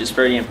on it, which is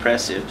pretty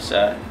impressive.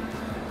 So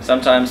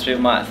sometimes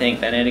people might think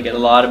they need to get a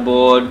lighter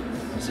board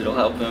because it'll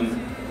help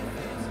them,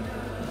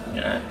 you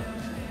know,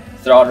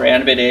 throw it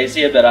around a bit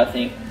easier, but I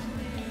think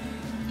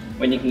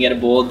when you can get a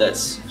board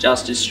that's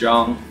just as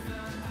strong,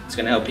 it's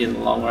going to help you in the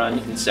long run.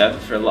 You can surf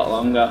it for a lot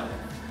longer,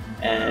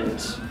 and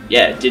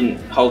yeah, it didn't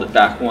hold it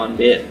back one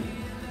bit.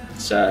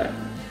 So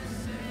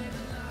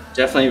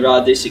definitely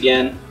ride this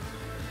again.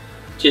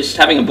 Just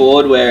having a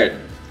board where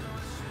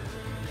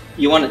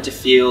you want it to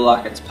feel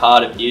like it's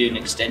part of you, an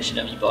extension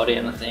of your body,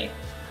 and I think,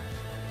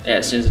 yeah,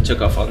 as soon as I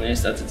took off on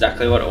this, that's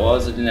exactly what it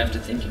was. I didn't have to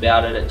think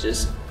about it, it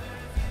just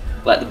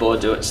let the board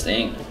do its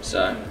thing,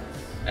 so,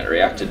 and it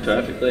reacted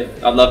perfectly.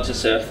 I'd love to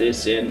surf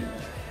this in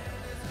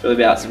probably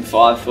about some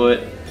 5-foot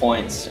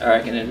points. I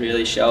reckon it'd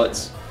really show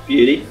its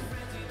beauty.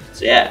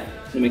 So yeah,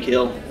 the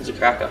McKill is a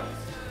cracker.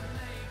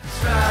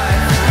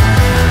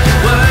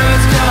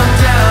 words come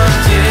down.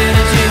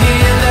 Didn't you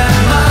hear that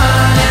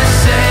money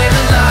save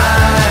a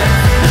life?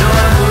 No,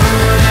 I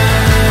wouldn't.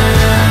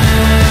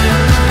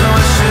 No,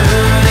 I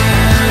shouldn't.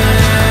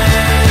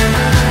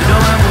 No,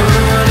 I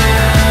wouldn't.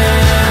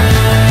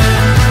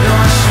 No,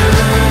 I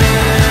shouldn't.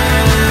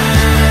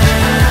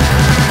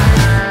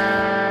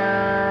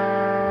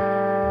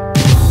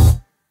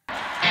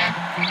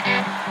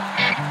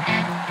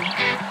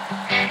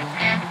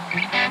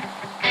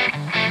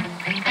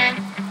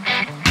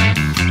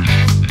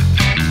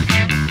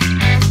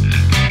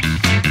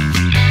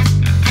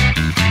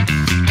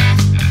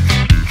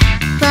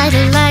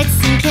 Brighter lights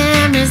and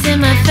cameras in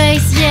my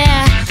face,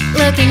 yeah.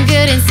 Looking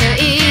good and so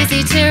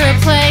easy to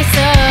replace.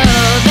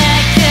 Oh,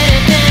 that could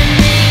have been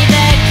me,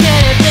 that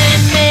could have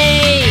been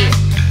me.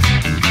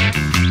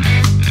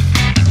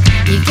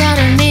 You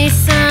gotta meet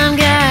some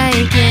guy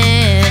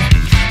again.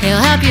 He'll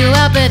help you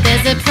out, but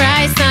there's a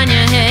price on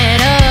your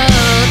head.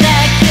 Oh,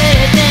 that could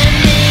have been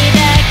me,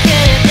 that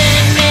could have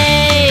been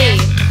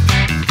me.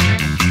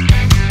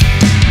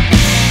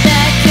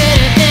 That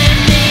could have been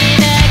me,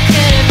 that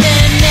could have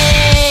been me.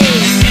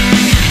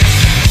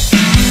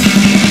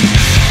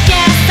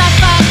 Guess I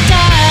fucked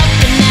up,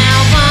 but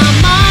now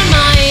I'm on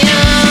my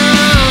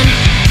own.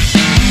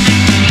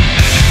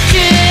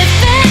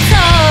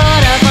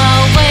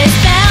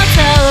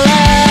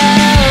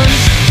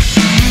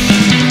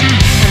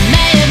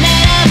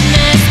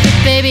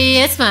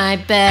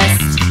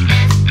 best.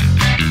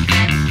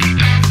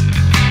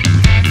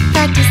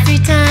 Practice 3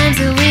 times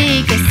a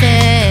week, I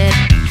said.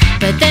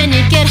 But then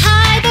you get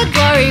high, the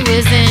glory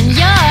was in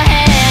your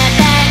head.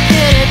 That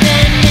could have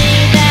been me,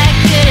 that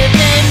could have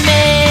been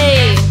me.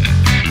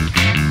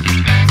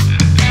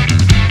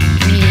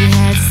 We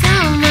had so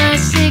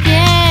much to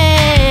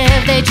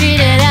give. They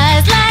treated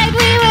us like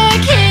we were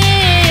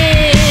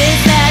kids.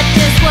 That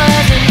just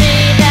wasn't me,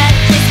 that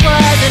just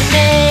wasn't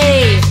me.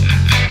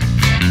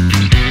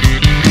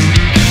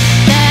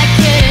 That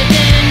could have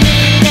been me,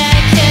 that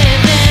could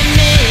have been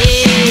me.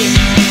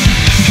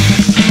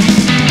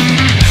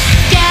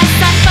 Guess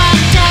I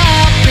fucked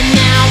up and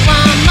now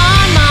I'm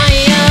on my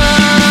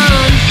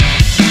own.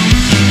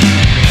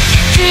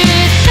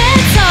 Truth be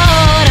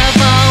told,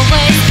 I've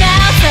always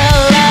felt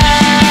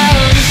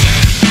alone.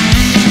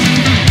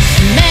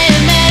 May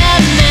have made a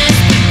mess,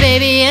 but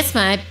baby, it's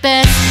my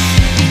best.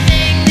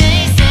 Everything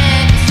they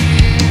said was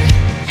true.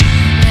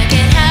 Look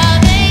at how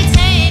they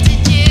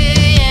tainted you,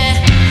 yeah.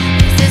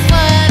 This is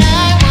what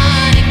I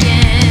want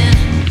again.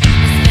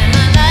 I spend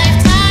my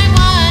lifetime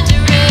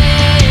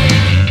wondering.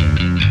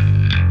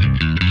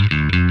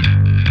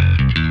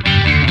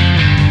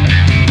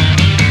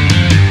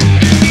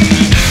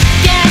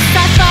 Guess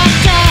I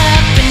fucked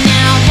up and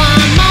now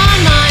I'm on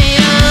my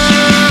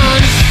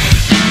own.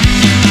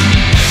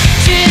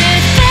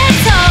 Truth be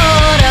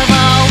told, I've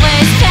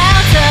always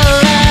felt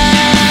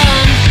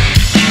alone.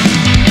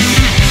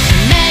 I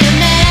may have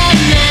made a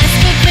mess,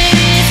 but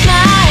baby, it's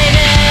my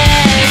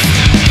best.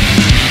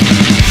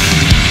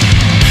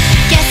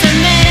 Guess I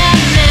made a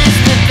mess,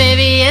 but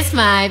baby, it's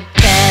my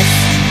best.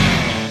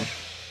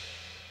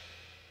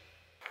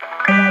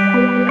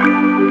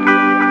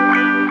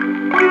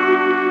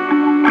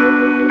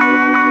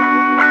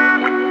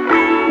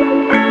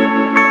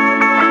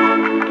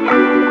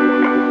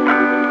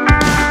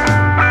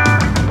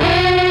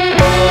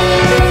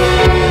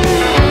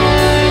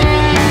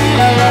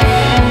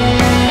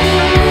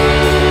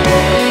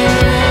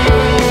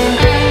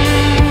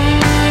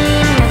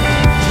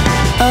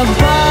 Our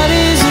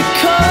bodies are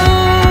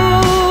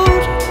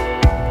cold,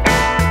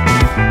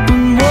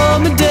 and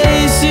warmer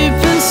days seep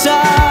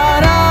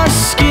inside our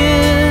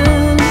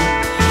skin.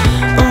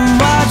 I'm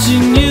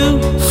watching you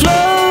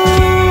float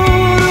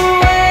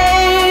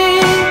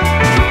away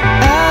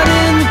out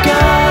in the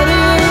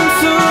garden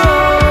for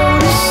all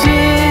to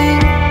see.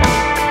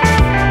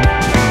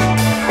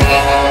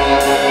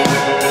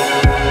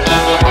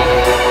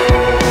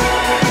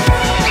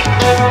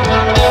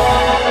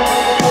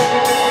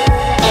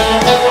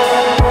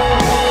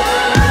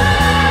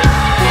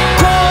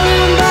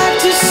 Crawling back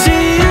to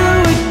see you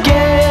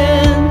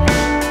again,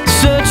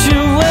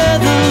 searching where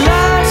the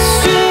light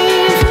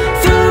streams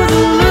through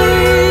the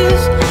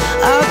leaves.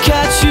 I'll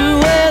catch you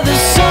where the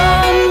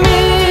sun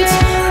meets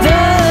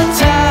the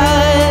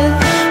tide,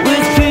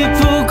 with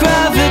people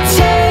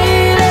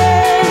gravitating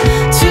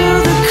to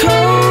the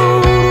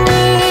cold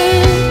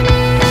wind.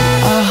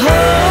 I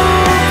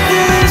hope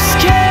this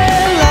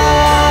can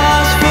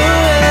last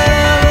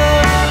forever.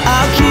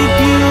 I'll keep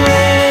you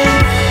in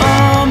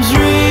arm's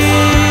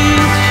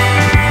reach.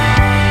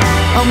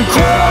 I'm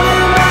crawling